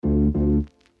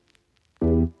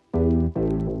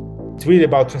It's really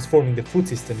about transforming the food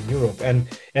system in Europe. And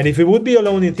if we would be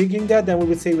alone in thinking that, then we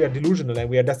would say we are delusional and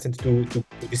we are destined to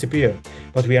disappear.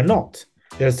 But we are not.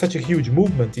 There's such a huge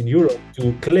movement in Europe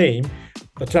to claim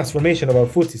a transformation of our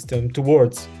food system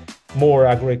towards more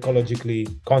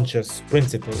agroecologically conscious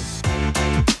principles.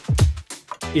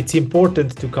 It's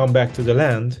important to come back to the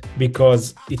land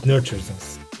because it nurtures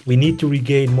us. We need to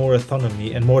regain more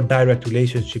autonomy and more direct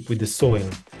relationship with the soil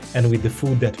and with the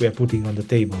food that we are putting on the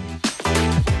table.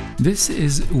 This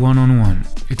is One-on-One,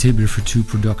 a Table for Two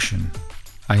production.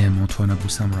 I am Antoine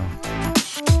Abou-Samra.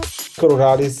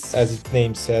 Ruralis, as its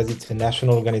name says, it's a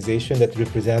national organization that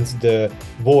represents the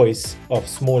voice of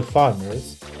small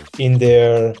farmers in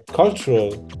their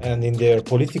cultural and in their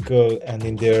political and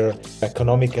in their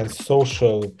economic and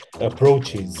social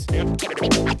approaches.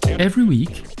 Every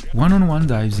week, One-on-One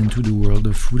dives into the world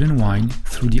of food and wine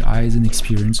through the eyes and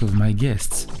experience of my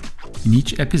guests. In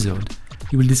each episode,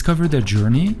 you will discover their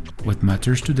journey, what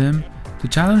matters to them, the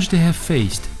challenge they have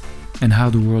faced, and how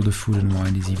the world of food and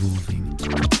wine is evolving.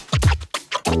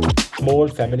 Small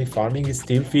family farming is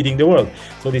still feeding the world.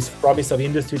 So this promise of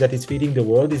industry that is feeding the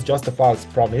world is just a false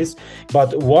promise.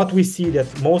 But what we see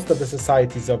that most of the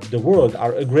societies of the world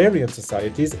are agrarian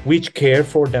societies which care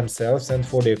for themselves and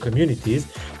for their communities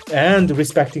and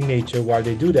respecting nature while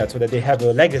they do that so that they have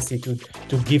a legacy to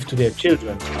give to their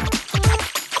children.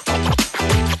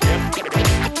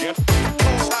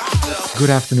 Good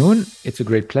afternoon. It's a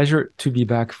great pleasure to be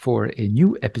back for a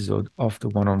new episode of the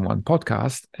One-on-One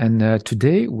podcast. And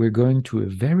today we're going to a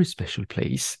very special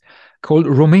place called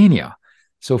Romania.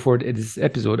 So for this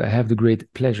episode, I have the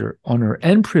great pleasure, honor,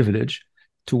 and privilege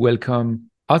to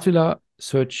welcome Attila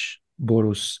Szocs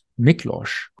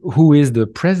Miklos, who is the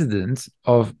president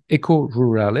of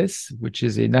Ruralis, which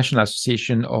is a national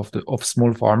association of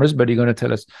small farmers. But you're going to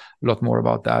tell us a lot more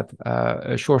about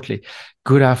that shortly.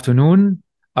 Good afternoon,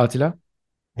 Attila.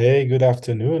 Hey, good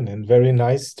afternoon, and very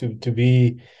nice to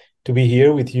be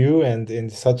here with you and in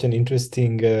such an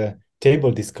interesting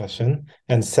table discussion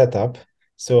and setup.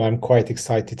 So I'm quite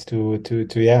excited to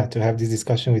have this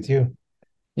discussion with you.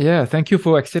 Yeah, thank you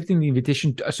for accepting the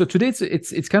invitation. So today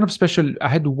it's kind of special. I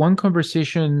had one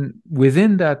conversation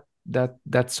within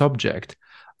that subject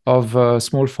of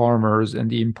small farmers and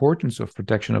the importance of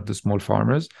protection of the small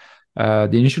farmers. The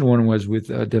initial one was with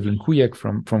Devlin Kujek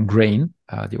from Grain,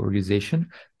 the organization,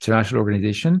 international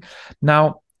organization.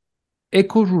 Now,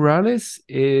 Ruralis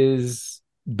is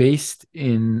based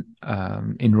in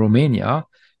Romania,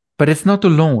 but it's not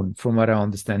alone, from what I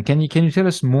understand. Can you tell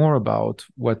us more about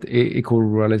what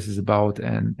Ruralis is about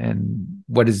and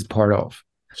what is part of?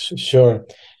 Sure.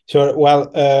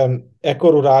 Well,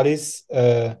 Ruralis.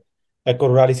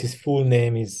 Ruralis' full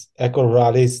name is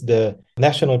Ruralis, the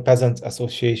National Peasant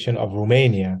Association of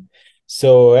Romania.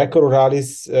 So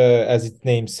Ruralis, as its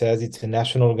name says, it's a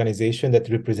national organization that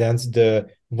represents the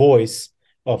voice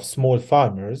of small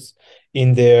farmers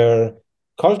in their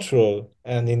cultural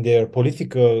and in their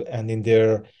political and in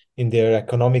their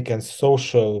economic and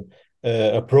social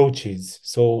approaches.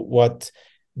 So what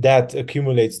that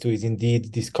accumulates to is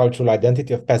indeed this cultural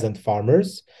identity of peasant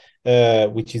farmers,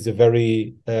 which is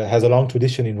has a long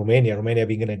tradition in Romania. Romania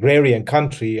being an agrarian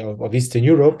country of Eastern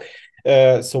Europe,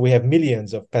 so we have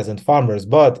millions of peasant farmers.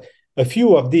 But a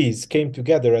few of these came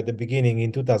together at the beginning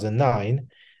in 2009.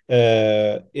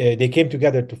 They came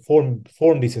together to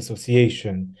form this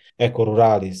association,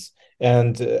 Ruralis.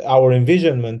 And our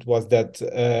envisionment was that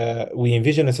we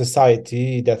envision a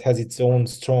society that has its own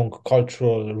strong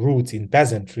cultural roots in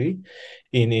peasantry,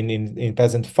 in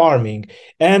peasant farming,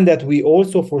 and that we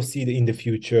also foresee in the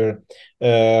future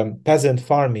peasant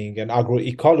farming and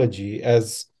agroecology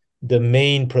as the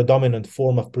main predominant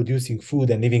form of producing food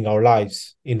and living our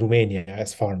lives in Romania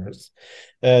as farmers.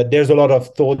 There's a lot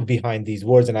of thought behind these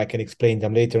words, and I can explain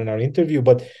them later in our interview.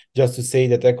 But just to say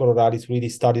that Ruralis really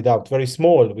started out very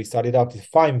small. We started out with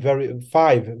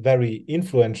five very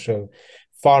influential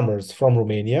farmers from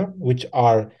Romania, which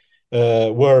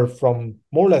were from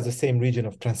more or less the same region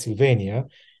of Transylvania,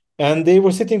 and they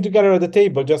were sitting together at the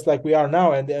table just like we are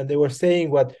now, and they were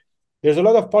saying there's a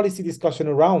lot of policy discussion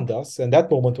around us, and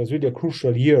that moment was really a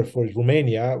crucial year for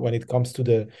Romania when it comes to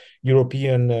the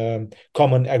European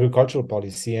Common Agricultural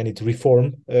Policy and its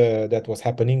reform that was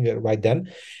happening right then.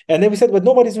 And then we said, but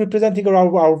nobody's representing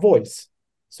our voice.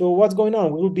 So what's going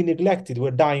on? We will be neglected.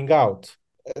 We're dying out.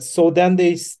 So then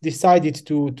they decided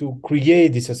to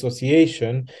create this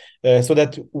association so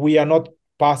that we are not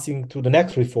passing to the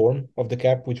next reform of the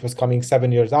CAP, which was coming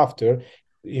 7 years after,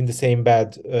 in the same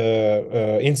bad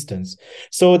instance.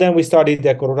 So then we started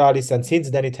Ruralis, and since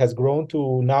then it has grown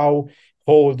to now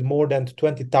hold more than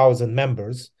 20,000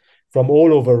 members from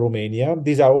all over Romania.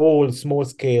 These are all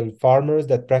small-scale farmers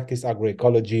that practice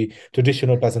agroecology,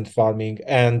 traditional peasant farming,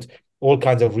 and all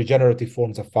kinds of regenerative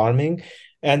forms of farming.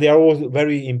 And they are all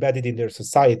very embedded in their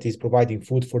societies, providing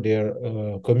food for their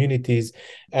communities.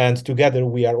 And together,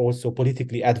 we are also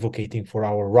politically advocating for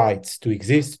our rights to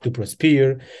exist, to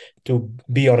prosper, to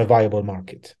be on a viable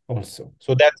market also.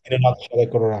 So that's in a nutshell,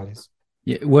 Eco Ruralis.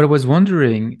 Yeah, what I was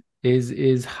wondering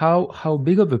is how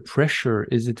big of a pressure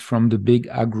is it from the big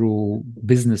agro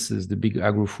businesses, the big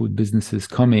agro food businesses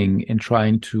coming and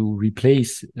trying to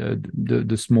replace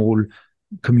the small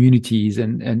communities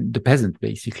and the peasant,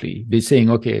 basically. They're saying,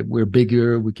 okay, we're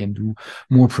bigger, we can do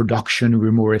more production,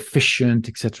 we're more efficient,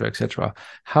 etc., etc.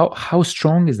 How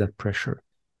strong is that pressure?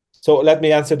 So let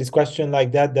me answer this question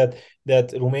like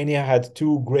that Romania had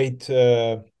two great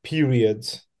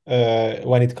periods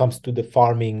when it comes to the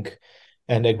farming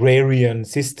and agrarian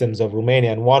systems of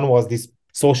Romania. And one was this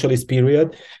socialist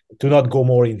period, to not go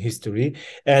more in history.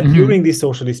 And during this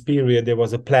socialist period, there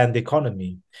was a planned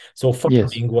economy. So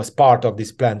Yes. farming was part of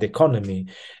this planned economy.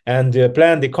 And the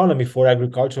planned economy for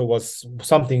agriculture was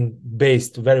something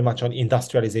based very much on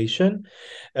industrialization.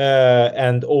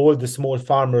 And all the small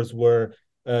farmers were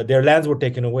their lands were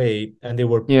taken away and they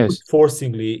were put Yes.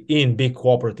 forcibly in big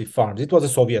cooperative farms. It was a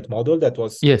Soviet model that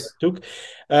was Yes. took.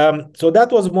 So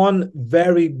that was one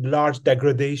very large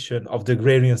degradation of the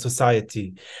agrarian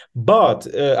society. But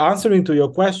answering to your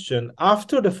question,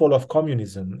 after the fall of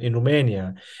communism in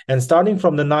Romania and starting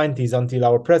from the 90s until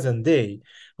our present day,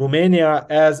 Romania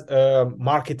as a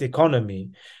market economy,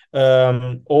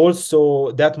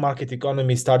 also that market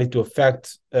economy started to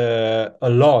affect a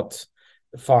lot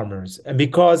farmers. And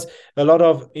because a lot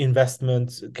of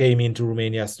investments came into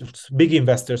Romania, big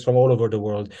investors from all over the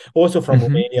world, also from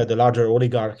Romania, the larger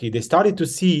oligarchy, they started to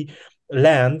see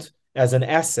land as an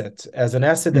asset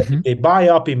that if they buy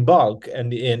up in bulk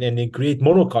and they create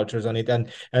monocultures on it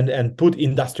and put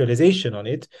industrialization on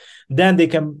it, then they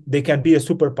can be a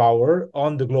superpower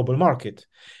on the global market.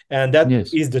 And that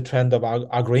is the trend of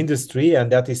agro industry, and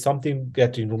that is something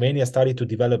that in Romania started to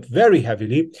develop very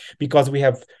heavily because we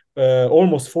have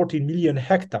almost 14 million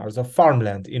hectares of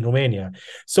farmland in Romania.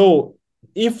 So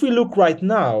if we look right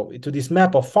now to this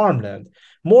map of farmland,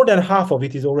 more than half of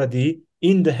it is already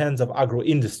in the hands of agro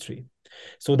industry.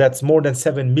 So that's more than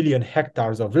 7 million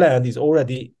hectares of land is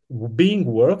already being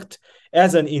worked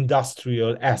as an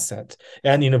industrial asset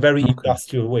and in a very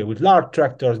industrial way with large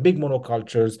tractors, big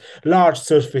monocultures, large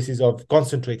surfaces of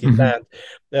concentrated land.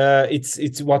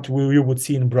 It's what we would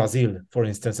see in Brazil, for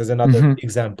instance, as another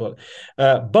example.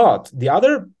 But the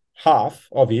other half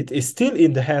of it is still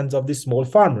in the hands of the small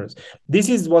farmers. This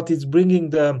is what is bringing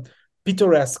the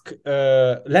picturesque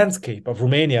landscape of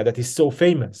Romania that is so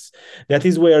famous. That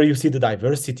is where you see the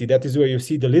diversity. That is where you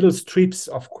see the little strips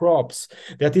of crops.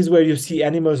 That is where you see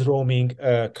animals roaming,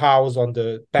 cows on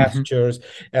the pastures.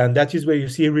 And that is where you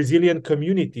see resilient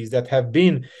communities that have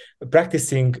been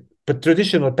practicing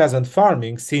traditional peasant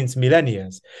farming since millennia.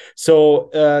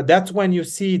 So that's when you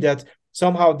see that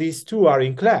somehow these two are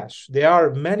in clash. There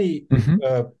are many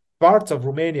parts of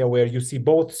Romania where you see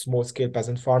both small-scale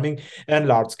peasant farming and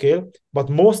large-scale, but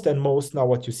most now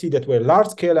what you see that where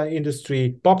large-scale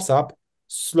industry pops up,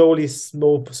 slowly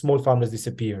small farmers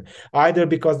disappear, either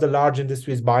because the large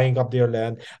industry is buying up their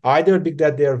land, either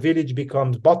because their village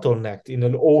becomes bottlenecked in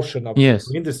an ocean of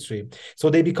industry. So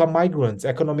they become migrants,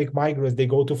 economic migrants. They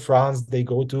go to France, they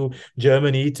go to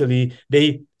Germany, Italy.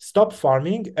 They stop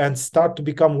farming and start to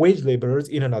become wage laborers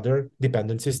in another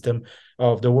dependent system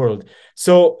of the world.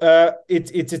 So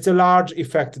it's a large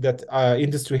effect that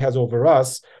industry has over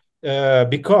us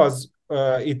because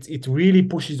it really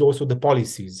pushes also the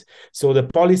policies. So the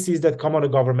policies that come on a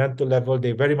governmental level,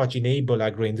 they very much enable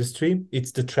agro-industry.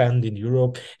 It's the trend in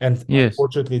Europe. And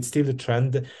unfortunately, it's still the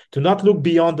trend to not look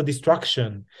beyond the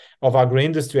destruction of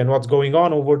agro-industry and what's going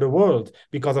on over the world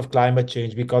because of climate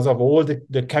change, because of all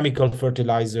the chemical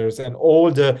fertilizers and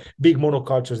all the big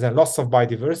monocultures and loss of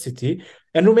biodiversity.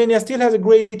 And Romania still has a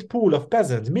great pool of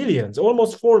peasants, millions,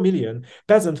 almost 4 million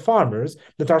peasant farmers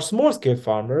that are small-scale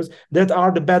farmers that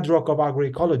are the bedrock of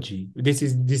agroecology. This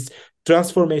is this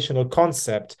transformational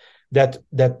concept that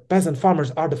peasant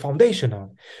farmers are the foundation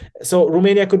of. So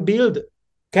Romania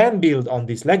can build on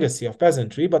this legacy of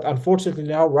peasantry, but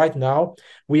unfortunately right now,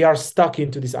 we are stuck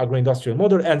into this agro-industrial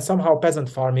model, and somehow peasant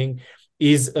farming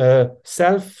is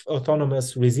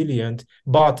self-autonomous, resilient,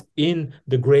 but in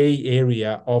the gray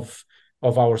area of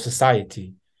our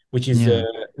society, which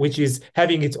is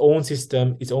having its own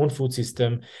system, its own food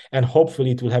system, and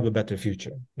hopefully it will have a better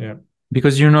future. Yeah.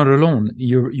 Because you're not alone.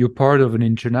 You're part of an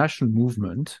international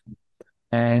movement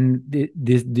and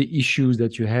the issues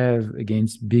that you have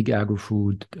against big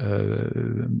agri-food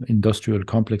industrial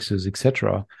complexes,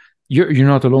 etc. You're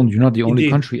not alone. You're not the only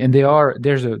Indeed. country, and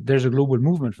there's a global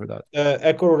movement for that.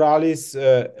 Ruralis,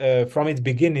 from its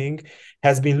beginning,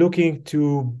 has been looking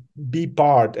to be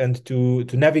part and to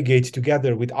navigate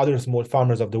together with other small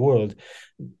farmers of the world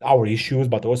our issues,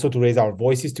 but also to raise our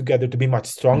voices together, to be much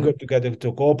stronger together,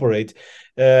 to cooperate,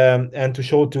 and to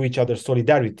show to each other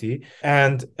solidarity.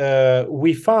 And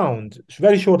we found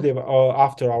very shortly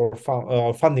after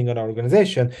our funding on our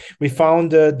organization, we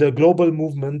found the global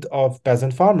movement of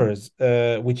peasant farmers,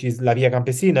 which is La Via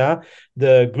Campesina,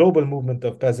 the global movement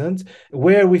of peasants,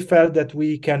 where we felt that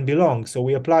we can belong. So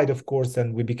we applied, of course,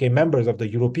 and we became members of the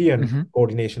European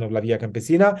coordination of La Via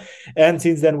Campesina. And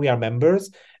since then, we are members.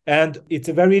 And it's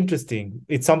very interesting.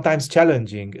 It's sometimes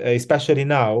challenging, especially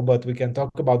now, but we can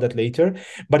talk about that later.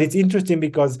 But it's interesting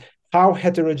because how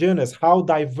heterogeneous, how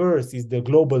diverse is the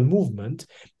global movement.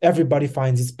 Everybody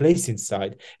finds its place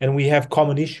inside. And we have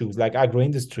common issues like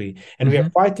agro-industry. And we are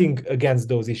fighting against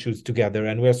those issues together.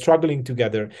 And we are struggling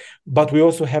together. But we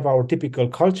also have our typical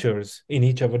cultures in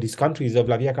each of these countries of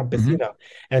La Via Campesina.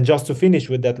 And just to finish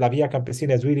with that, La Via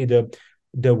Campesina is really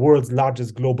the world's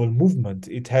largest global movement.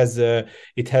 It has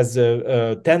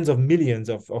tens of millions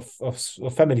of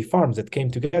family farms that came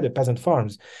together, peasant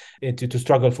farms, to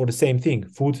struggle for the same thing,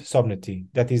 food sovereignty.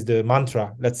 That is the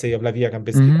mantra, let's say, of La Via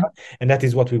Campesina, and that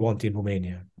is what we want in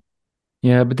Romania.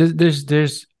 Yeah, but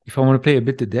there's if I want to play a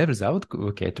bit the devil's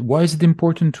advocate, why is it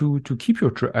important to keep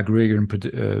your agrarian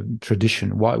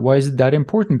tradition? Why is it that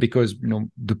important? Because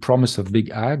the promise of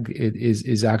big ag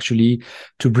is actually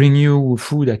to bring you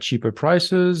food at cheaper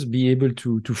prices, be able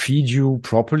to feed you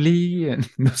properly, and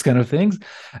those kind of things.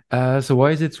 So why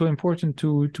is it so important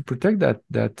to protect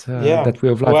that way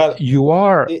of life? Well, you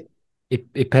are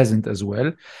a peasant as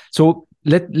well. So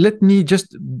let me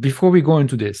just, before we go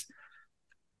into this,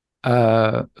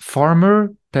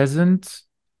 farmer, peasant,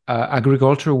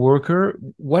 agriculture worker.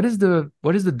 What is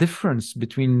the difference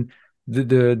between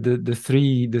the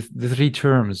three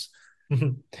terms?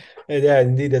 Yeah,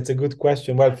 indeed, that's a good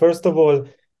question. Well, first of all,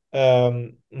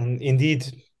 indeed,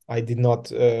 I did not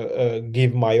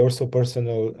give my also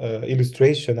personal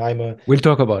illustration. We'll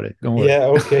talk about it. Don't worry. Yeah,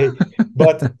 okay.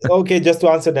 But okay, just to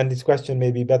answer then this question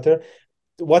maybe better.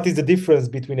 What is the difference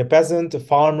between a peasant, a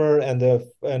farmer, and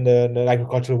an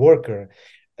agricultural worker?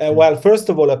 Well, first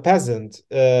of all, a peasant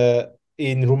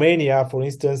in Romania, for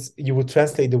instance, you would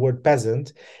translate the word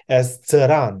peasant as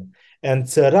țăran. And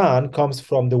țăran comes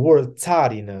from the word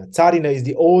țarină. Țarină is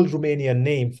the old Romanian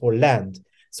name for land.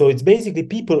 So it's basically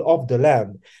people of the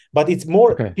land, but it's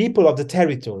more people of the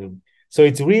territory. So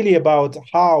it's really about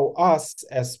how us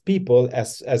as people,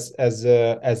 as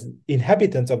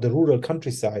inhabitants of the rural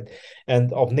countryside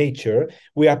and of nature,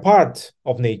 we are part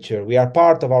of nature. We are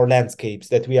part of our landscapes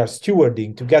that we are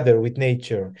stewarding together with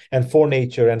nature and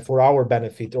for our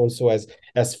benefit also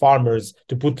as farmers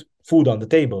to put food on the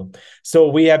table. So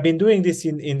we have been doing this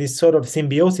in this sort of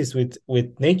symbiosis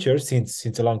with nature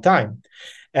since a long time.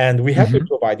 And we have been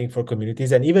providing for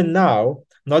communities. And even now,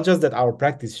 not just that our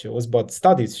practice shows, but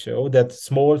studies show that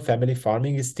small family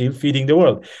farming is still feeding the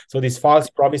world. So this false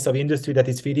promise of industry that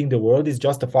is feeding the world is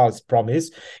just a false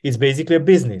promise. It's basically a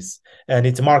business and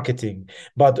it's marketing.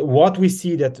 But what we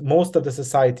see that most of the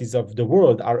societies of the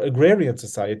world are agrarian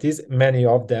societies, many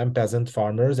of them peasant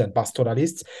farmers and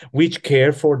pastoralists, which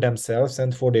care for themselves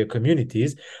and for their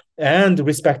communities, and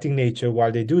respecting nature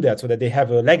while they do that, so that they have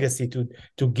a legacy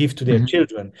to give to their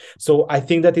children. So I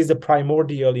think that is the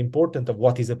primordial importance of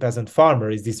what is a peasant farmer,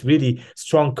 is this really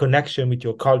strong connection with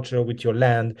your culture, with your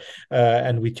land,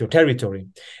 and with your territory.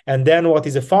 And then what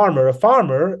is a farmer? A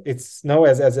farmer, it's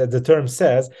as the term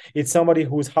says, it's somebody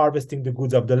who is harvesting the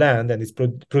goods of the land and is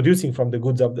producing from the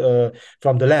goods of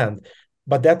from the land.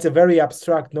 But that's a very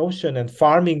abstract notion, and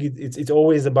farming it's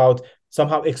always about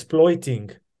somehow exploiting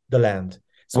the land.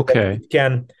 So that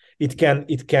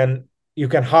you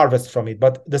can harvest from it,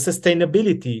 but the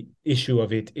sustainability issue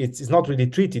of it's not really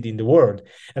treated in the world.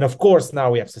 And of course,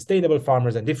 now we have sustainable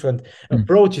farmers and different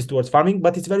approaches towards farming,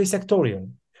 but it's very sectorial.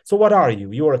 So what are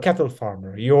you? You're a cattle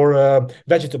farmer, you're a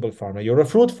vegetable farmer, you're a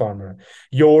fruit farmer,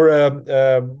 you're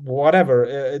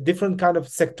whatever, different kind of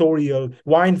sectorial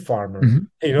wine farmer,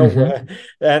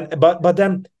 but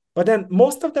then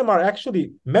most of them are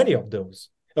actually many of those.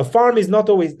 A farm is not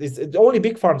always, only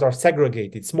big farms are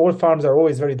segregated. Small farms are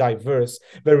always very diverse,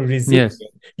 very resilient,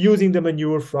 using the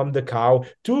manure from the cow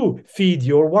to feed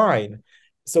your wine.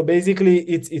 So basically,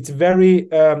 it's a very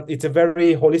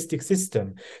holistic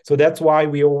system. So that's why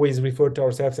we always refer to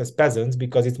ourselves as peasants,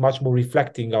 because it's much more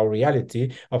reflecting our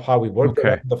reality of how we work the Okay.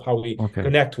 land, of how we Okay.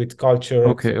 connect with culture,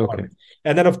 and so Okay. on. Okay.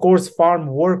 And then, of course, farm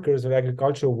workers or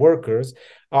agricultural workers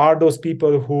are those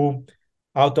people who,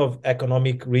 out of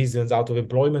economic reasons, out of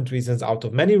employment reasons, out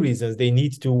of many reasons, they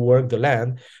need to work the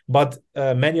land. But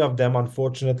many of them,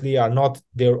 unfortunately, are not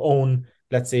their own,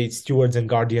 let's say, stewards and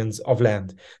guardians of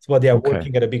land. So they are Okay.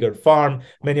 working at a bigger farm.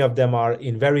 Many of them are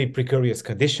in very precarious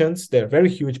conditions. They're very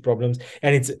huge problems.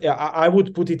 And I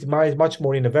would put it much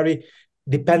more in a very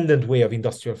dependent way of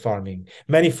industrial farming.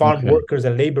 Many farm Okay. workers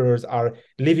and laborers are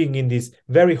living in these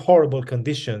very horrible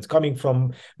conditions, coming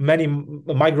from many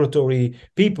migratory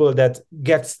people that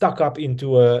get stuck up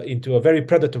into a very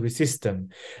predatory system.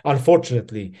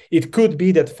 Unfortunately, it could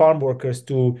be that farm workers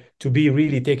to be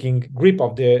really taking grip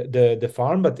of the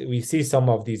farm, but we see some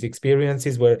of these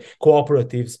experiences where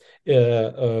cooperatives,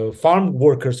 farm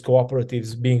workers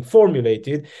cooperatives being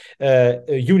formulated,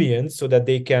 unions, so that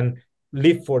they can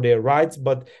live for their rights,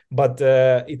 but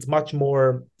it's much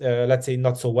more, let's say,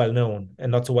 not so well known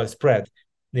and not so well spread.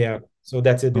 Yeah, so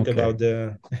that's a bit Okay. about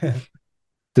the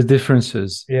The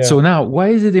differences. yeah. So now, why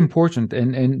is it important?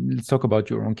 And let's talk about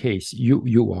your own case.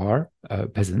 You are a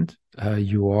peasant.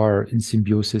 You are in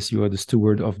symbiosis. You are the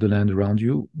steward of the land around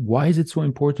you. Why is it so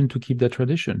important to keep that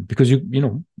tradition? Because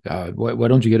why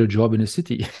don't you get a job in a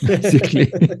city,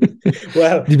 basically?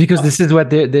 Well, Because this is what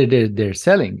they're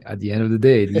selling. At the end of the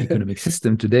day, the economic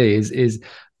system today is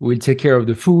we'll take care of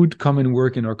the food, come and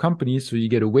work in our company, so you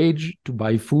get a wage to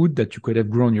buy food that you could have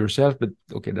grown yourself. But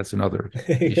okay, that's another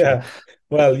issue. yeah.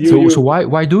 Well, So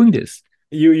why doing this?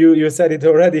 you said it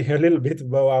already a little bit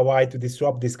about why to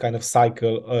disrupt this kind of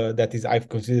cycle, that is, I've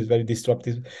considered very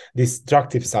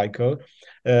destructive cycle.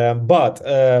 But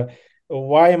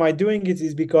why am I doing it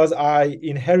is because I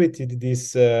inherited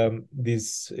this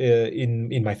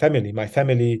in my family. My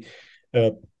family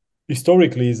uh,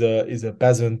 historically is a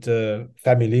peasant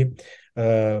family.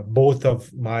 Both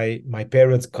of my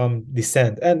parents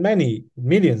descend, and many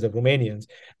millions of Romanians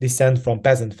descend from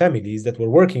peasant families that were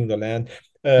working the land.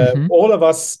 Mm-hmm. All of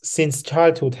us since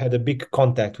childhood had a big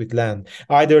contact with land,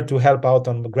 either to help out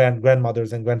on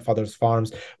grandmothers and grandfathers'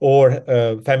 farms, or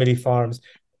family farms.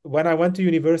 When I went to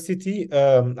university,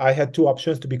 I had two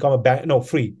options to become a bank. No,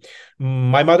 free.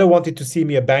 My mother wanted to see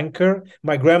me a banker.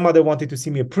 My grandmother wanted to see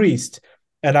me a priest,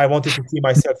 and I wanted to see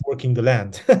myself working the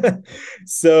land.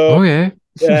 So Okay.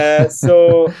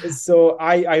 so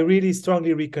I really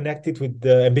strongly reconnected with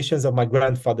the ambitions of my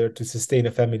grandfather to sustain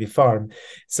a family farm.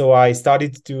 So I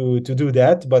started to do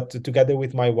that, but together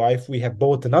with my wife, we have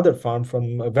bought another farm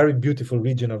from a very beautiful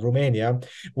region of Romania,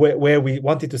 where we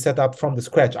wanted to set up from the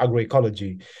scratch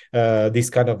agroecology, this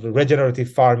kind of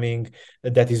regenerative farming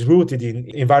that is rooted in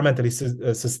environmentally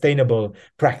sustainable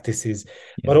practices,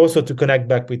 Yeah. but also to connect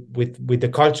back with the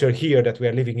culture here that we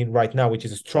are living in right now, which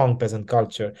is a strong peasant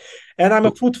culture. And I'm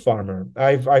a fruit farmer.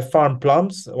 I farm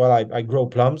plums. Well, I grow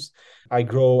plums.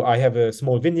 I have a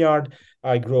small vineyard.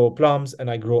 I grow plums and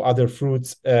I grow other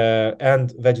fruits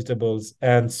and vegetables.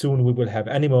 And soon we will have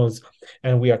animals.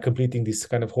 And we are completing this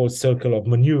kind of whole circle of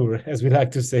manure, as we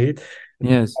like to say it,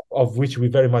 Yes. of which we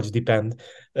very much depend.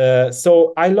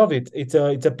 So I love it. It's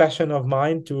a passion of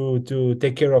mine to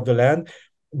take care of the land.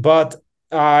 But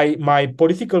my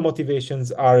political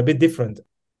motivations are a bit different.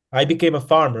 I became a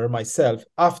farmer myself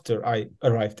after I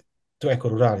arrived to Eco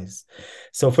Ruralis.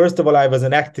 So first of all, I was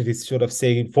an activist, sort of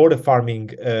saying, for the farming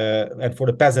and for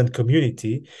the peasant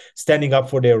community, standing up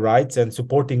for their rights and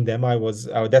supporting them.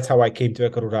 That's how I came to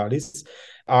Eco Ruralis.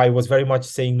 I was very much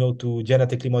saying no to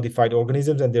genetically modified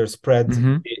organisms and their spread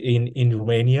Mm-hmm. in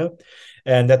Romania.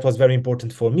 And that was very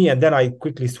important for me. And then I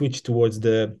quickly switched towards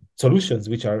the solutions,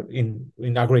 which are in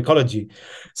agroecology.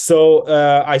 So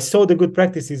I saw the good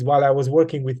practices while I was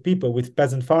working with people, with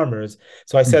peasant farmers.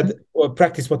 So I Mm-hmm. said, well,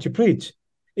 practice what you preach.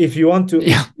 If you want to,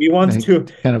 Yeah. Like,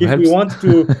 kind of if we helps. want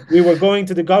to, we were going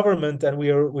to the government and we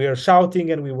are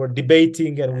shouting and we were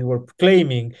debating and we were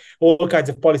claiming all kinds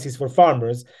of policies for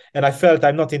farmers. And I felt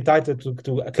I'm not entitled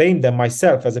to claim them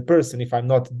myself as a person if I'm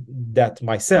not that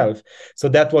myself. So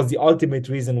that was the ultimate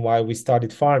reason why we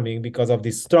started farming, because of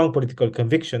this strong political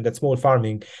conviction that small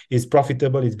farming is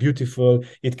profitable, it's beautiful,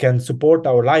 it can support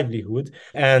our livelihood,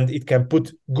 and it can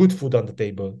put good food on the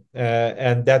table.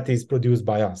 And that is produced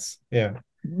by us. Yeah.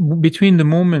 Between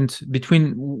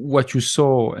what you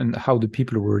saw and how the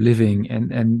people were living, and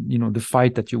the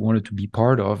fight that you wanted to be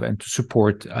part of and to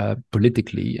support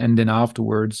politically, and then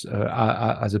afterwards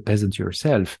as a peasant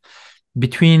yourself,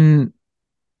 between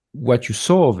what you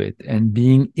saw of it and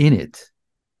being in it,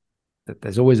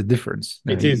 there's always a difference.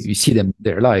 It You, is. you see them in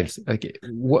their lives. Like,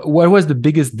 what was the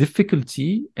biggest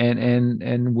difficulty,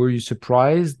 and were you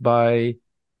surprised by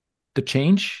the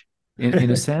change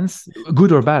in a sense,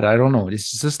 good or bad? I don't know.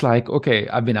 It's just like, okay,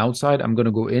 I've been outside. I'm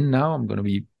gonna go in now. I'm gonna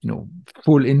be,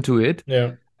 full into it.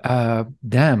 Yeah.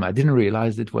 Damn, I didn't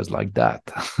realize it was like that,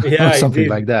 or Yeah, it something did.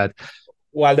 like that.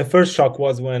 Well, the first shock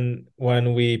was when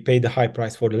we paid the high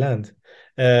price for the land.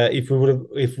 If we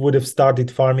would have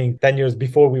started farming 10 years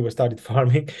before we were started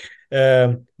farming,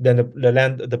 then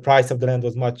the price of the land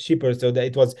was much cheaper. So that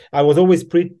it was I was always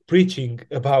preaching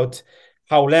about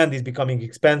how land is becoming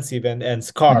expensive and Mm-hmm.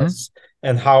 scarce,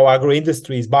 and how agro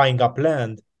industry is buying up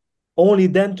land. Only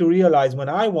then to realize when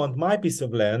I want my piece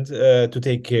of land to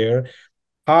take care,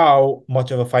 how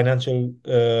much of a financial,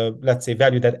 let's say,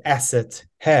 value that asset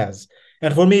has.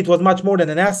 And for me, it was much more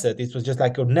than an asset. It was just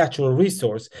like a natural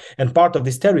resource and part of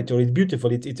this territory. It's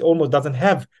beautiful. It almost doesn't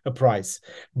have a price,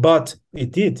 but it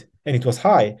did, and it was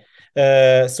high.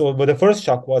 But the first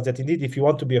shock was that indeed, if you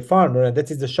want to be a farmer, and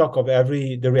that is the shock of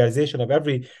the realization of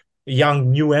every young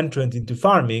new entrant into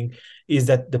farming, is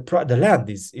that the land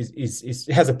is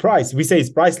has a price. We say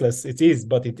it's priceless. It is,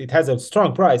 but it has a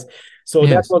strong price. So that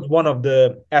Yes. was one of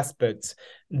the aspects.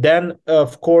 Then,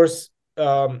 of course,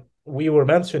 we were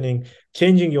mentioning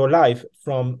changing your life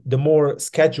from the more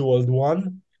scheduled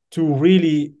one to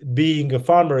really being a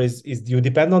farmer is you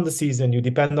depend on the season, you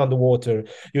depend on the water,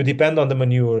 you depend on the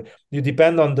manure, you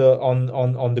depend on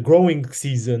the growing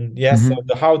season, yes, Mm-hmm. of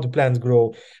the how the plants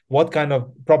grow, what kind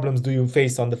of problems do you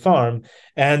face on the farm,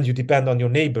 and you depend on your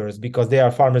neighbors because they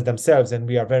are farmers themselves, and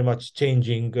we are very much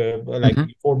changing like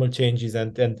Mm-hmm. formal changes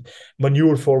and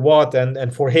manure for what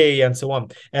and for hay and so on,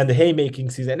 and the haymaking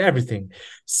season, everything.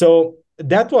 So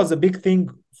that was a big thing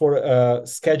for a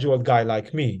scheduled guy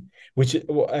like me, which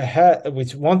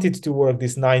wanted to work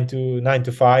this 9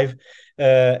 to 5,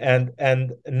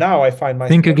 and now I find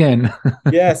Think myself, again.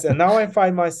 yes, and now I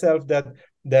find myself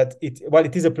that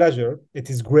it is a pleasure, it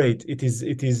is great, it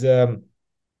is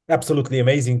absolutely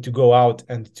amazing to go out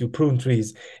and to prune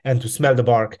trees and to smell the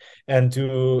bark and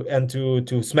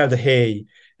to smell the hay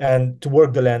and to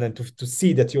work the land and to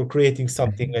see that you're creating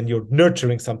something Mhm. and you're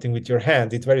nurturing something with your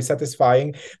hands. It's very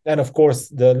satisfying. And of course,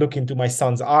 the look into my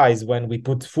son's eyes when we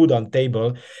put food on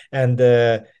table, and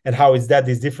how is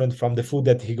different from the food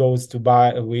that he goes to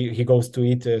buy, he goes to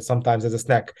eat sometimes as a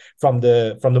snack from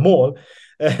the mall.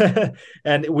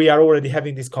 And we are already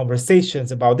having these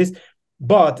conversations about this.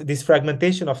 But this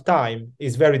fragmentation of time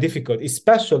is very difficult,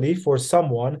 especially for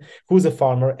someone who's a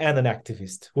farmer and an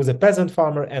activist, who's a peasant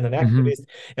farmer and an Mhm. activist,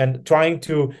 and trying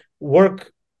to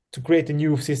work to create a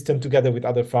new system together with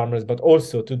other farmers, but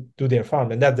also to do their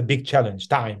farm. And that's the big challenge,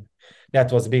 time.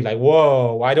 That was big, like,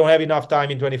 whoa, I don't have enough time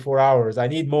in 24 hours. I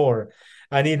need more.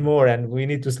 I need more, and we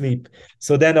need to sleep.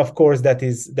 So then, of course, that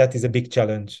is a big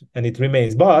challenge, and it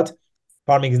remains. But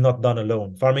farming is not done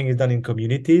alone. Farming is done in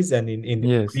communities and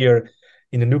Yes.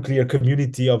 in a nuclear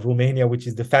community of Romania, which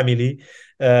is the family.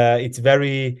 It's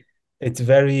very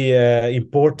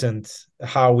important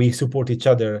how we support each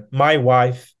other. My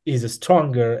wife is a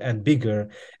stronger and bigger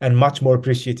and much more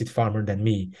appreciated farmer than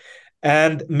me,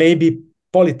 and maybe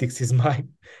politics is my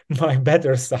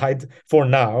better side for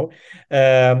now.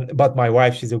 But my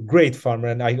wife, she's a great farmer,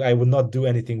 and I would not do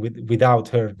anything without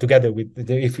her, together with,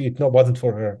 if it not wasn't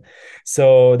for her.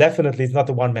 So definitely, it's not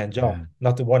a one man job, Yeah.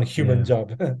 not a one human Yeah. job.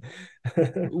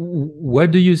 What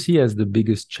do you see as the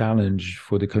biggest challenge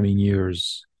for the coming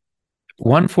years?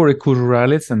 One for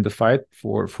Ruralis and the fight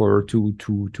for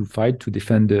to fight to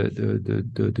defend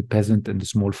the peasant and the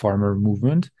small farmer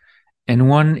movement, and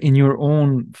one in your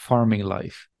own farming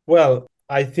life. Well,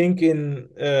 I think in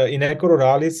Eco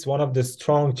Ruralis, one of the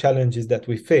strong challenges that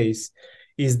we face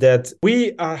is that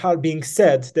we are being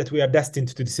said that we are destined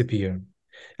to disappear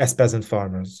as peasant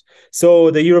farmers.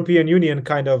 So the European Union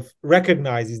kind of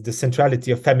recognizes the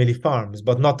centrality of family farms,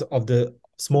 but not of the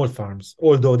small farms,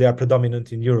 although they are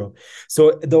predominant in Europe.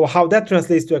 So though how that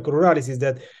translates to Eco Ruralis is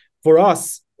that for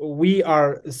us, we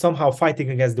are somehow fighting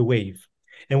against the wave,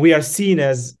 and we are seen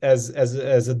as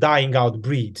a dying out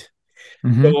breed.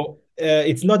 Hmm. So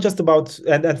it's not just about,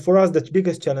 and for us, the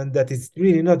biggest challenge that is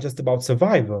really not just about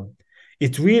survival.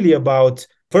 It's really about,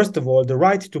 first of all, the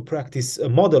right to practice a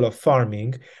model of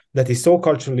farming that is so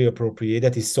culturally appropriate,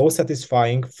 that is so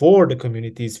satisfying for the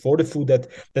communities, for the food that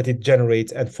it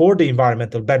generates, and for the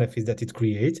environmental benefits that it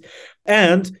creates,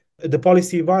 and the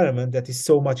policy environment that is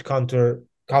so much countering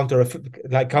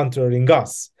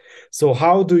us. So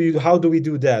how do we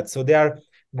do that? So there are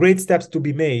great steps to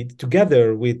be made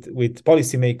together with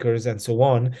policymakers and so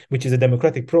on, which is a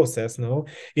democratic process, no,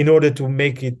 in order to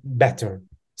make it better.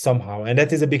 somehow. And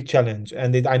that is a big challenge.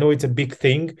 And I know it's a big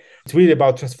thing. It's really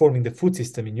about transforming the food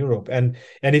system in Europe. And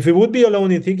if we would be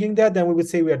alone in thinking that, then we would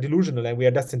say we are delusional and we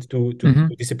are destined to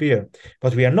disappear.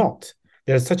 But we are not.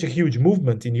 There's such a huge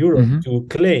movement in Europe to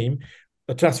claim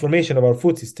a transformation of our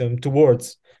food system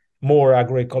towards more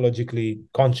agroecologically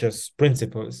conscious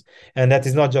principles. And that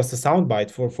is not just a soundbite.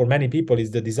 For many people,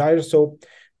 is the desire. So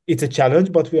it's a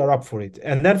challenge, but we are up for it.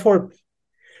 And then for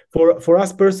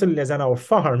us personally, as on our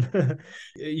farm,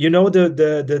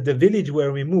 the village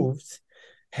where we moved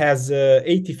has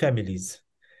 80 families.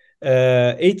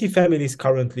 80 families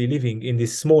currently living in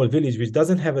this small village, which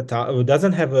doesn't have a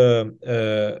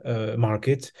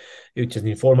market, which is an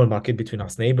informal market between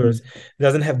us neighbors.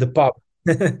 Doesn't have the pub.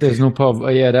 There's no pub.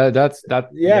 That's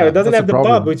it doesn't have the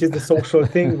problem. pub, which is the social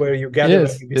thing where you gather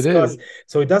yes, and you discuss.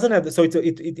 So it doesn't have. So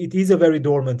it is a very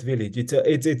dormant village.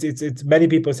 It's many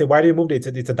people say, why do you move? It's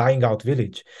a dying out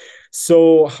village.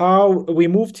 So how we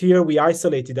moved here, we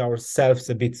isolated ourselves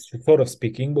a bit, sort of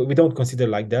speaking, but we don't consider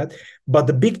like that. But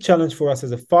the big challenge for us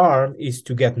as a farm is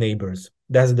to get neighbors.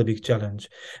 That's the big challenge,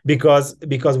 because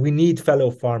we need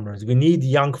fellow farmers. We need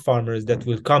young farmers that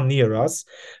will come near us,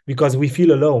 because we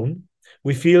feel alone.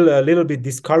 We feel a little bit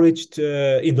discouraged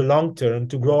in the long term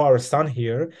to grow our son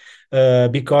here,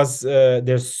 because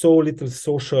there's so little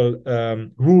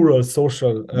rural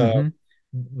social,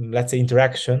 let's say,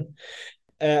 interaction.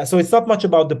 So it's not much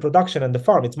about the production and the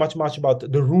farm. It's much about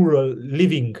the rural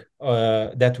living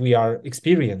that we are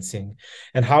experiencing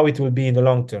and how it will be in the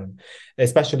long term,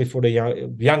 especially for the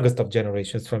youngest of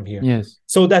generations from here. Yes.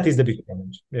 So that is the big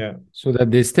challenge. Yeah. So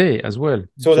that they stay as well.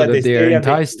 So that they are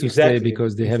enticed to exactly, stay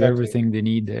because they have everything they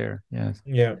need there. Yes.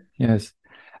 Yeah. Yes.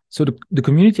 So the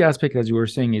community aspect, as you were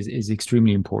saying, is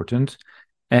extremely important.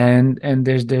 And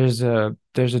there's a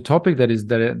topic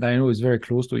that I know is very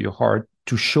close to your heart,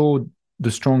 to show the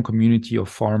strong community of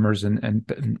farmers and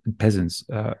peasants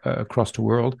across the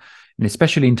world, and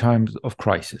especially in times of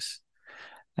crisis.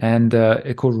 And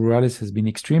Ruralis has been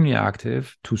extremely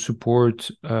active to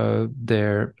support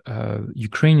their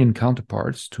Ukrainian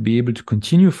counterparts to be able to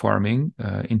continue farming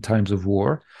in times of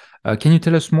war. Can you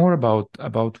tell us more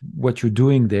about what you're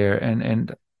doing there,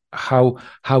 and how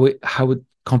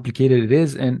complicated it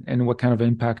is, and what kind of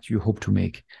impact you hope to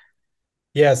make?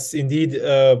 Yes, indeed.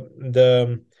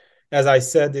 As I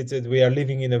said, we are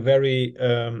living in a very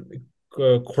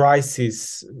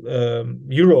crisis.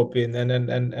 Europe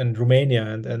and Romania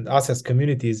and us as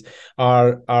communities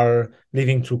are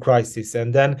living through crisis.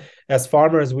 And then as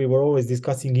farmers, we were always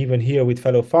discussing, even here with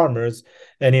fellow farmers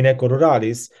and in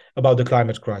Ruralis, about the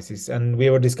climate crisis. And we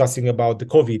were discussing about the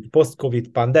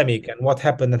post-COVID pandemic, and what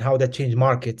happened and how that changed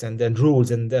markets and rules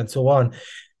and so on.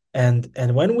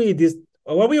 And when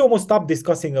we almost stopped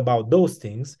discussing about those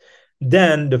things,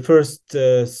 then the first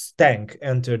tank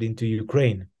entered into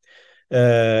Ukraine,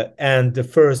 and the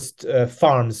first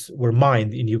farms were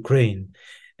mined in Ukraine,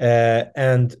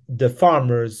 and the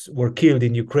farmers were killed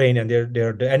in Ukraine, and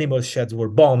the animal sheds were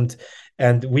bombed.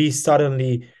 And we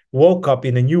suddenly woke up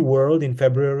in a new world in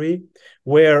February,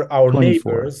 where our 24.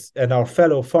 neighbors and our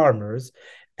fellow farmers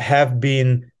have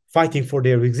been fighting for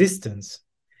their existence.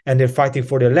 And they're fighting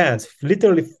for their lands,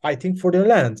 literally fighting for their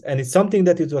lands. And it's something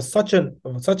that it was such an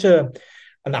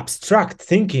abstract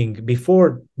thinking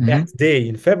before that day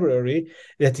in February,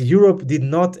 that Europe did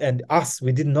not, and us,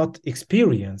 we did not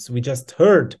experience. We just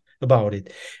heard about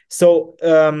it. So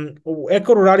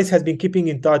Ruralis has been keeping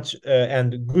in touch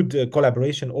and good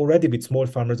collaboration already with small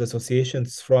farmers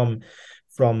associations from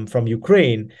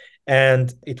Ukraine.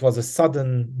 And it was a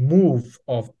sudden move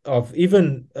of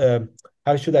even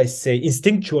how should I say,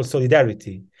 instinctual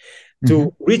solidarity,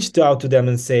 to reach out to them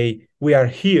and say, we are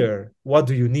here. What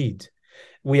do you need?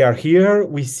 We are here.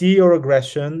 We see your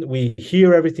aggression. We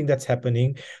hear everything that's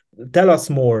happening. Tell us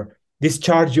more.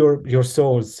 Discharge your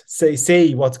souls.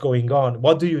 Say what's going on.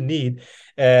 What do you need?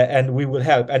 And we will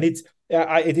help. And it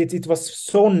was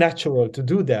so natural to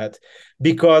do that,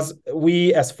 because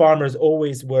we as farmers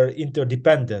always were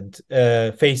interdependent,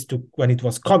 faced to when it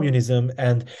was communism,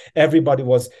 and everybody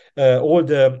was all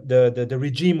the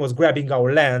regime was grabbing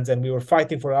our lands, and we were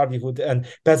fighting for our livelihood, and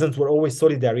peasants were always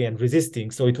solidary and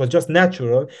resisting. So it was just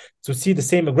natural to see the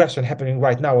same aggression happening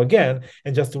right now again,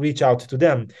 and just to reach out to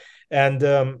them. And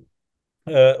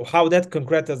how that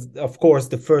concretes, of course,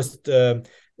 the first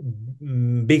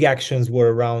big actions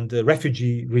were around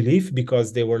refugee relief,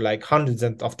 because there were like hundreds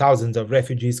of thousands of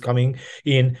refugees coming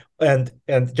in, and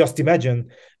just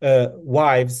imagine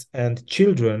wives and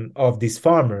children of these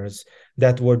farmers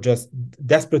that were just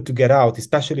desperate to get out,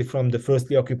 especially from the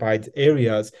firstly occupied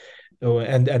areas,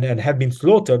 and have been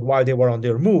slaughtered while they were on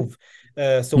their move.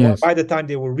 So Yes. by the time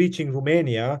they were reaching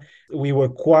Romania, we were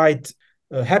quite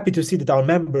happy to see that our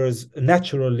members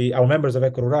naturally, our members of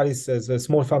Eco Ruralis as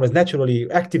small farmers naturally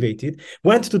activated,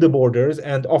 went to the borders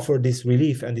and offered this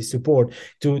relief and this support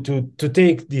to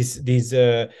take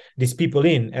these people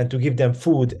in and to give them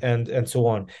food and so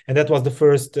on. And that was the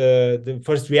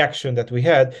first reaction that we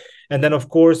had. And then, of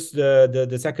course,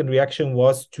 the second reaction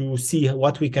was to see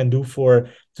what we can do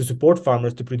to support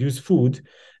farmers to produce food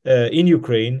in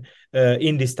Ukraine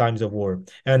in these times of war.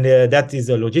 And that is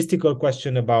a logistical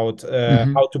question about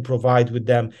Mm-hmm. how to provide with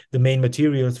them the main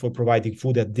materials for providing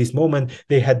food at this moment.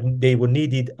 They were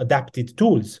needed adapted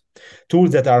tools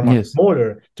that are much Yes.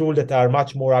 smaller, tools that are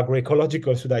much more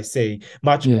agroecological, should I say,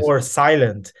 much Yes. more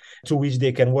silent, through which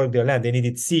they can work their land. They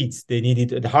needed seeds. They needed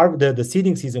the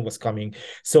seeding season was coming.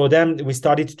 So then we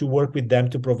started to work with them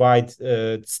to provide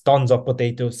tons of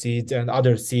potato seeds and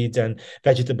other seeds and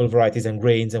vegetable varieties and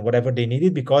grains and whatever they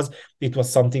needed, because it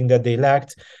was something that they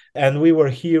lacked. And we were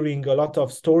hearing a lot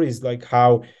of stories like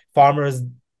how farmers,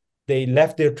 they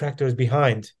left their tractors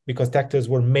behind because tractors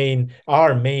were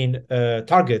our main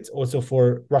targets also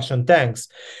for Russian tanks.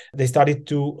 They started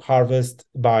to harvest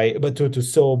to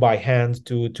sow by hand,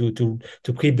 to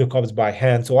keep the crops by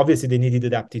hand. So obviously they needed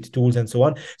adapted tools and so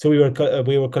on. So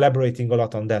we were collaborating a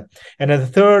lot on that. And then the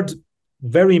third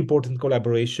very important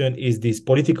collaboration is this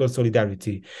political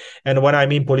solidarity. And when I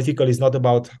mean political, is not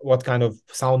about what kind of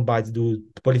sound bites do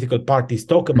political parties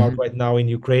talk about Mm-hmm. right now in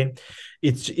Ukraine.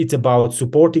 It's about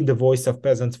supporting the voice of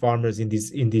peasants farmers in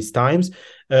these times.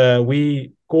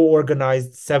 We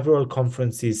co-organized several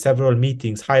conferences, several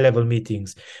meetings, high-level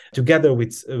meetings, together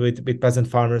with peasant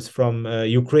farmers from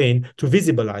Ukraine to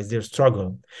visibilize their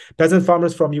struggle. Peasant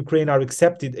farmers from Ukraine are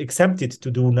exempted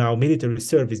to do now military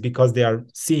service because they are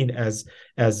seen as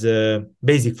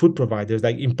basic food providers,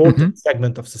 like Mm-hmm. important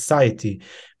segment of society.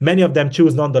 Many of them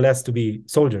choose nonetheless to be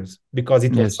soldiers because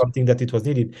it was Yes. something that it was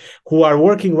needed. Who are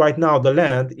working right now the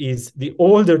land is the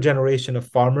older generation of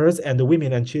farmers and the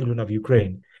women and children of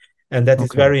Ukraine. And that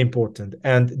is Okay. very important.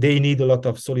 And they need a lot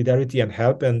of solidarity and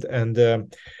help. And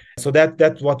so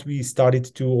that's what we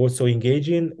started to also engage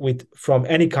in, with from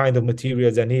any kind of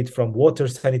materials they need, from water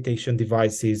sanitation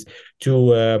devices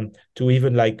to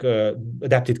even like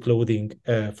adapted clothing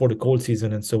for the cold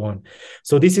season and so on.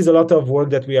 So this is a lot of work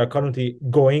that we are currently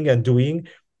going and doing.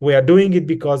 We are doing it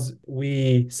because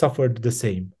we suffered the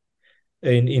same.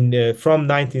 From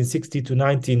 1960 to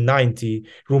 1990,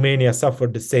 Romania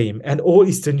suffered the same, and all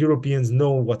Eastern Europeans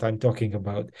know what I'm talking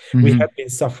about. We Mm-hmm. have been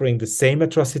suffering the same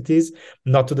atrocities,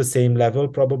 not to the same level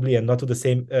probably, and not to the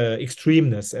same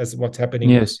extremeness as what's happening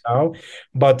right Yes. now,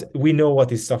 but we know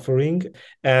what is suffering,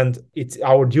 and it's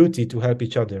our duty to help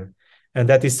each other. And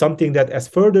that is something that, as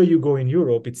further you go in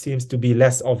Europe, it seems to be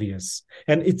less obvious,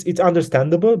 and it's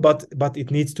understandable, but it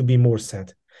needs to be more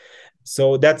said.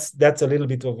 So that's a little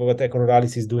bit of what Eco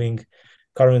Ruralis is doing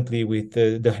currently with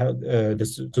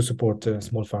to support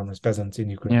small farmers, peasants in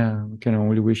Ukraine. Yeah, we can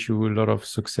only wish you a lot of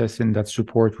success in that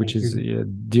support, which Thank is you.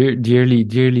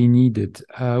 dearly needed.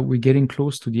 We're getting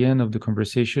close to the end of the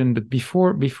conversation, but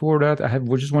before that, I have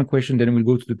just one question. Then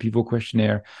we'll go to the pivot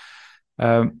questionnaire.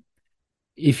 Um,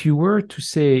 if you were to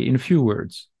say in a few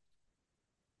words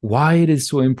why it is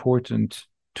so important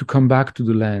to come back to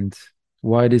the land,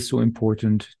 why it is so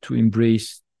important to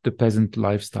embrace the peasant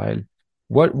lifestyle,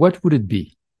 what would it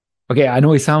be? Okay, I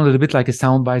know it sounded a bit like a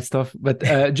soundbite stuff, but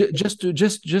just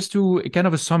to kind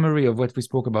of a summary of what we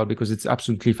spoke about, because it's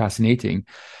absolutely fascinating.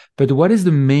 But what is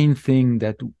the main thing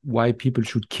that why people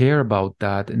should care about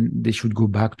that and they should go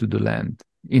back to the land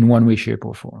in one way, shape,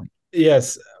 or form?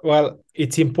 Yes, well,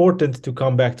 it's important to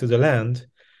come back to the land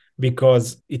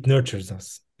because it nurtures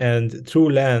us. And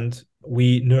through land,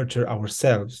 we nurture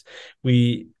ourselves.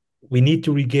 We we need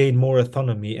to regain more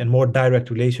autonomy and more direct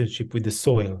relationship with the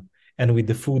soil and with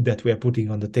the food that we are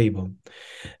putting on the table.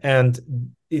 And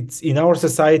it's in our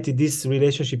society, this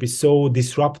relationship is so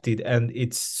disrupted, and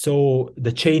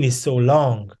the chain is so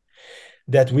long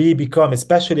that we become,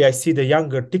 especially I see the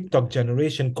younger TikTok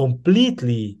generation,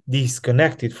 completely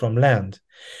disconnected from land.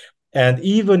 And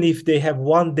even if they have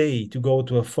one day to go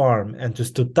to a farm and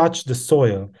just to touch the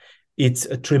soil, it's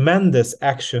a tremendous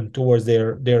action towards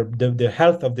the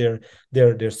health of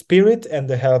their spirit and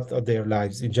the health of their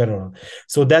lives in general.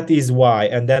 So that is why.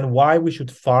 And then why we should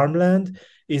farm land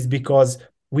is because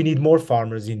we need more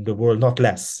farmers in the world, not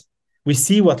less. We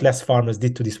see what less farmers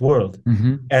did to this world,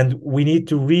 Mm-hmm. and we need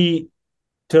to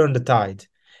turn the tide.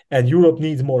 And Europe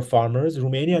needs more farmers.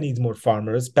 Romania needs more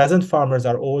farmers. Peasant farmers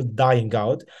are all dying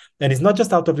out. And it's not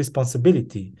just out of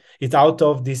responsibility, it's out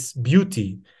of this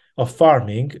beauty of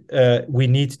farming. We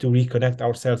need to reconnect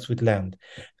ourselves with land.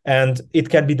 And it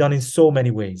can be done in so many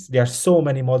ways. There are so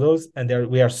many models, and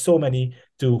we are so many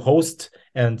to host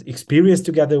and experience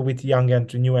together with young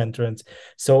and new entrants.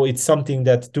 So it's something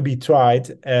that to be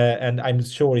tried, and I'm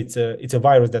sure it's a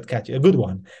virus that catches, a good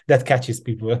one that catches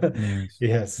people. Yes.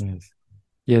 Yes. Yes.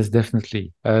 Yes,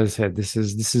 definitely. As I said, this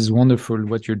is wonderful.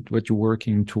 What you're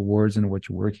working towards and what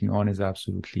you're working on is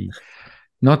absolutely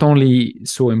not only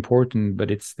so important,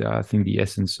 but it's I think the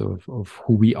essence of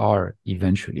who we are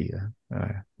eventually.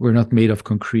 We're not made of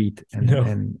concrete No.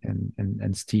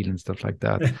 and steel and stuff like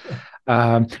that.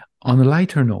 Um, on a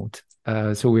lighter note,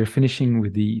 so we're finishing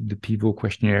with the Pivot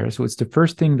questionnaire. So it's the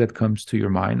first thing that comes to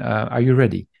your mind. Are you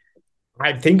ready?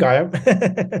 I think I am.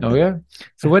 Oh yeah.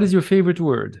 So what is your favorite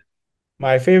word?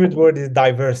 My favorite word is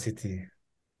diversity,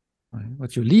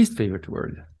 What's your least favorite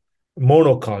word?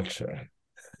 monoculture.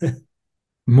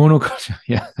 Monoculture.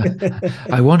 Yeah.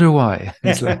 I wonder why.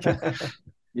 It's like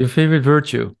your favorite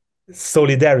virtue,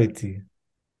 Solidarity.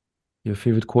 your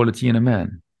favorite quality in a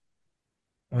man.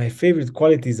 My favorite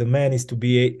quality as a man is to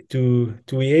be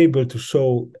able to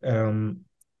show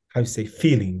how you say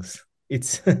feelings.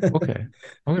 It's Okay.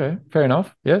 Okay. Fair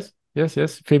enough. Yes. Yes.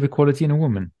 Yes. Favorite quality in a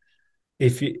woman.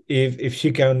 if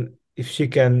she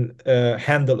can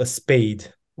handle a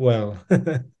spade well.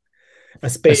 A A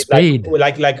spade spade.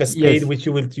 like a spade Yes. which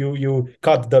you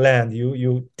cut the land,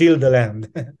 you till the land.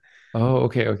 Oh,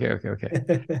 okay. Okay. Okay. Okay.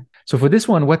 So for this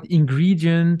one, what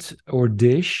ingredient or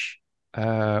dish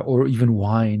or even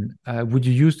wine would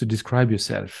you use to describe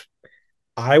yourself?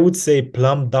 I would say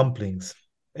plum dumplings,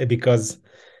 because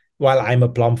well, I'm a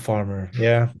plum farmer,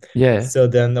 yeah. Yeah. So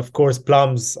then, of course,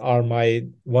 plums are my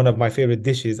one of my favorite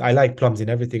dishes. I like plums in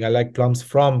everything. I like plums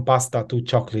from pasta to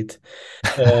chocolate.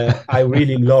 I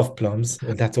really love plums.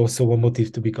 That's also a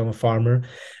motive to become a farmer.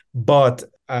 But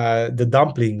the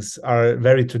dumplings are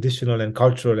very traditional and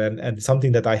cultural, and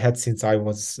something that I had since I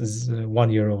was 1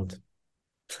 year old.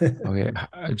 Okay.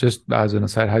 Just as an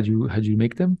aside, how do you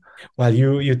make them? Well,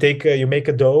 you make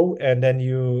a dough, and then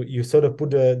you sort of put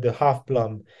the half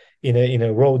plum in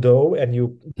a raw dough, and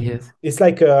you Yes. it's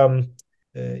like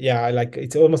yeah, like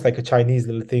it's almost like a Chinese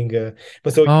little thing.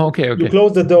 But so Oh, okay. you Okay.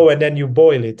 close the dough, and then you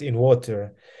boil it in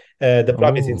water. The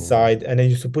plum is Oh. inside, and then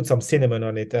you should put some cinnamon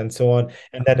on it and so on,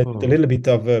 and then a Oh. little bit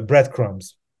of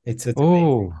breadcrumbs. It's amazing.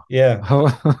 Oh. Yeah, Oh.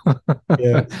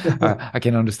 yeah. I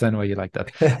can understand why you like that.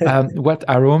 What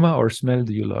aroma or smell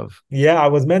do you love? Yeah, I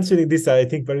was mentioning this, I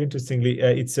think, very interestingly.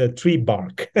 It's a tree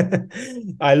bark.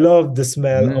 I love the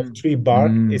smell of Mm, tree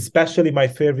bark, mm. especially my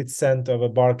favorite scent of a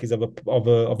bark is of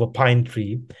a pine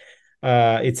tree.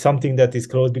 It's something that is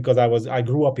close because I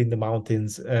grew up in the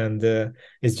mountains, and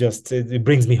it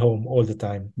brings me home all the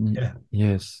time. Yeah.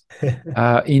 Yes.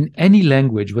 In any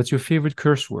language, what's your favorite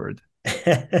curse word?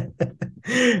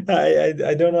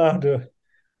 I don't know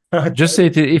how Just to say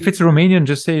it. If it's Romanian,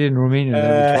 just say it in Romanian. I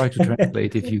will uh, try to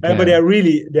translate if you but can. they are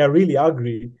really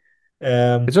ugly.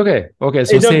 It's Um, okay. Okay,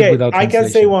 so It's say it okay. without I can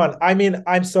say translation. one. I mean,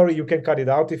 I'm sorry, you can cut it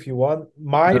out if you want.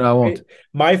 No, no, I won't.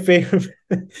 My favorite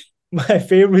my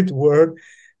favorite word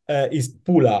is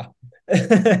pula,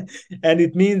 and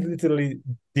it means literally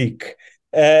dick.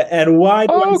 And why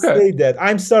do I Oh, okay. say that?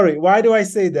 I'm sorry. Why do I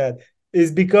say that?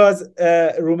 Is because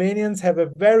Romanians have a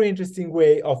very interesting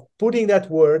way of putting that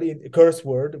word in curse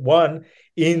word one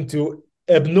into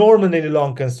abnormally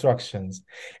long constructions,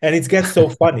 and it gets so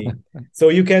funny. So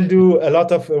you can do a lot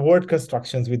of word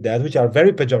constructions with that, which are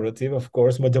very pejorative, of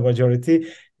course, the majority.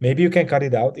 Maybe you can cut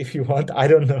it out if you want. I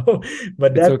don't know,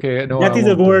 but It's that okay. No, I that is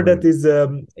a won't. Don't word that worry. is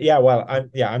yeah. Well,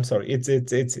 I'm sorry.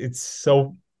 It's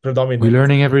so We're predominant.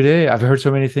 learning every day. I've heard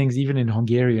so many things, even in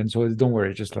Hungarian. So don't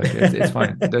worry. Just like it's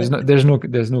fine.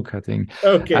 There's no cutting.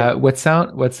 Okay. What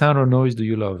sound or noise do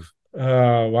you love?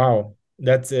 Wow,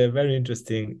 that's very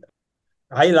interesting.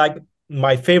 I like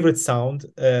my favorite sound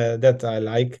that I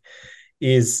like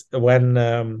is when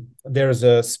there's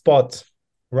a spot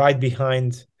right behind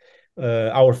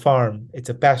our farm. It's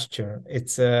a pasture.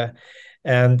 It's a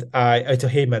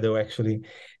hay meadow actually.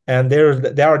 And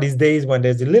there are these days when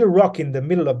there's a little rock in the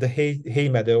middle of the hay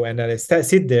meadow, and I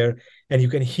sit there, and you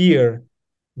can hear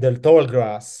the tall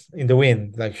grass in the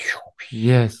wind, like,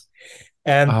 Yes.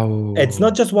 and it's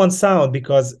not Oh, just one sound,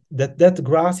 because that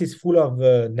grass is full of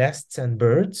nests and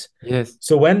birds. yes.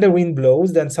 So when the wind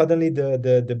blows, then suddenly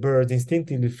the birds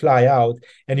instinctively fly out,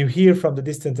 and you hear from the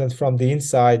distance and from the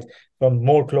inside, from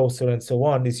more closer and so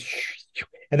on, this,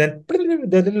 and then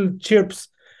the little chirps.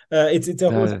 It's a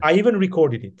whole. That I even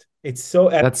recorded it. It's so.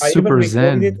 And that's I even super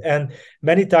recorded it, zen. and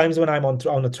many times when I'm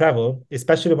on a travel,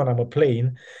 especially when I'm a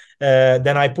plane,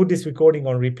 then I put this recording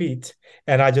on repeat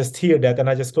and I just hear that and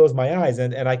I just close my eyes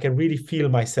and I can really feel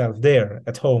myself there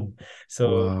at home.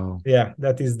 So Wow. yeah,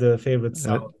 that is the favorite That,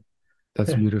 sound.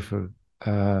 that's beautiful.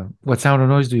 What sound or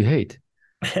noise do you hate?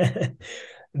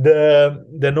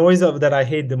 The noise of that I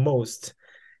hate the most,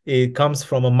 it comes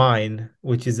from a mine,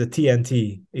 which is a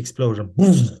TNT explosion.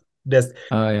 That's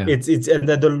Oh yeah. it's and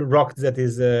then the rock that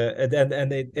is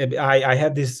I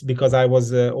had this because I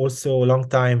was also a long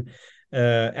time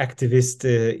activist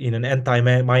in an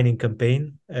anti-mining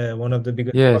campaign, one of the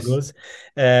biggest Yes. struggles.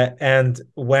 And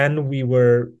when we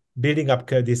were building up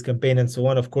this campaign and so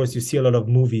on, of course, you see a lot of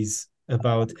movies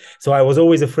about. So I was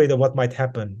always afraid of what might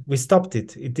happen. We stopped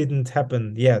it. It didn't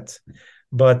happen yet,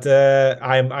 but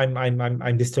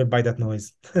I'm disturbed by that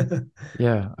noise.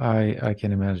 Yeah, I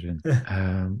can imagine.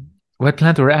 What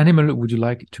plant or animal would you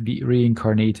like to be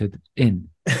reincarnated in?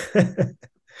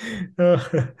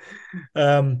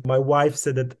 My wife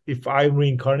said that if I'm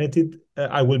reincarnated,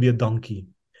 I will be a donkey.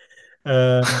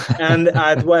 And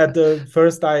at the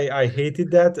first, I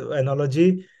hated that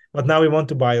analogy, but now we want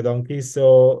to buy a donkey.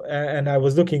 So, and I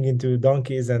was looking into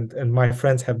donkeys, and my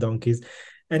friends have donkeys,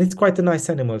 and it's quite a nice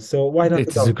animal. So why not a It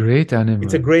is a donkey? great It's a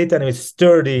animal. great animal. It's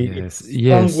sturdy. Yes, It's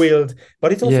yes, strong-willed,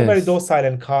 but it's also very yes, docile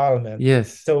and calm. And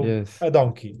yes, so yes. a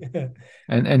donkey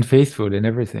And faithful and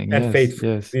everything. and Yes, faithful.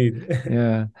 yes. Indeed.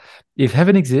 Yeah. If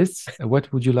heaven exists,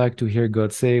 what would you like to hear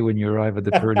God say when you arrive at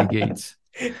the pearly gates?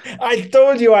 I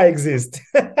told you I exist.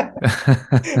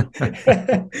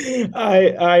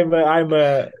 I'm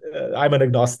an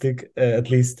agnostic at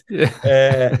least,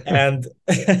 Yeah. and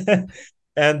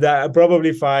and probably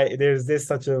if I there's this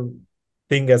such a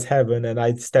thing as heaven, and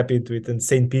I step into it, and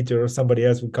Saint Peter or somebody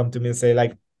else would come to me and say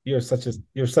like, you're such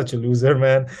a loser,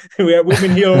 man. We've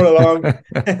been here all along.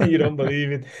 You don't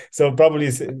believe it, so probably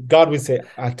God would say,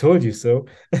 I told you so.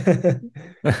 Yeah.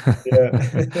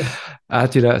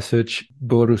 Attila, Szocs,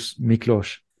 Boris,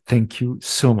 Miklos, thank you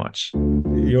so much.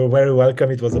 You're very welcome.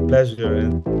 It was a pleasure.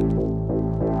 And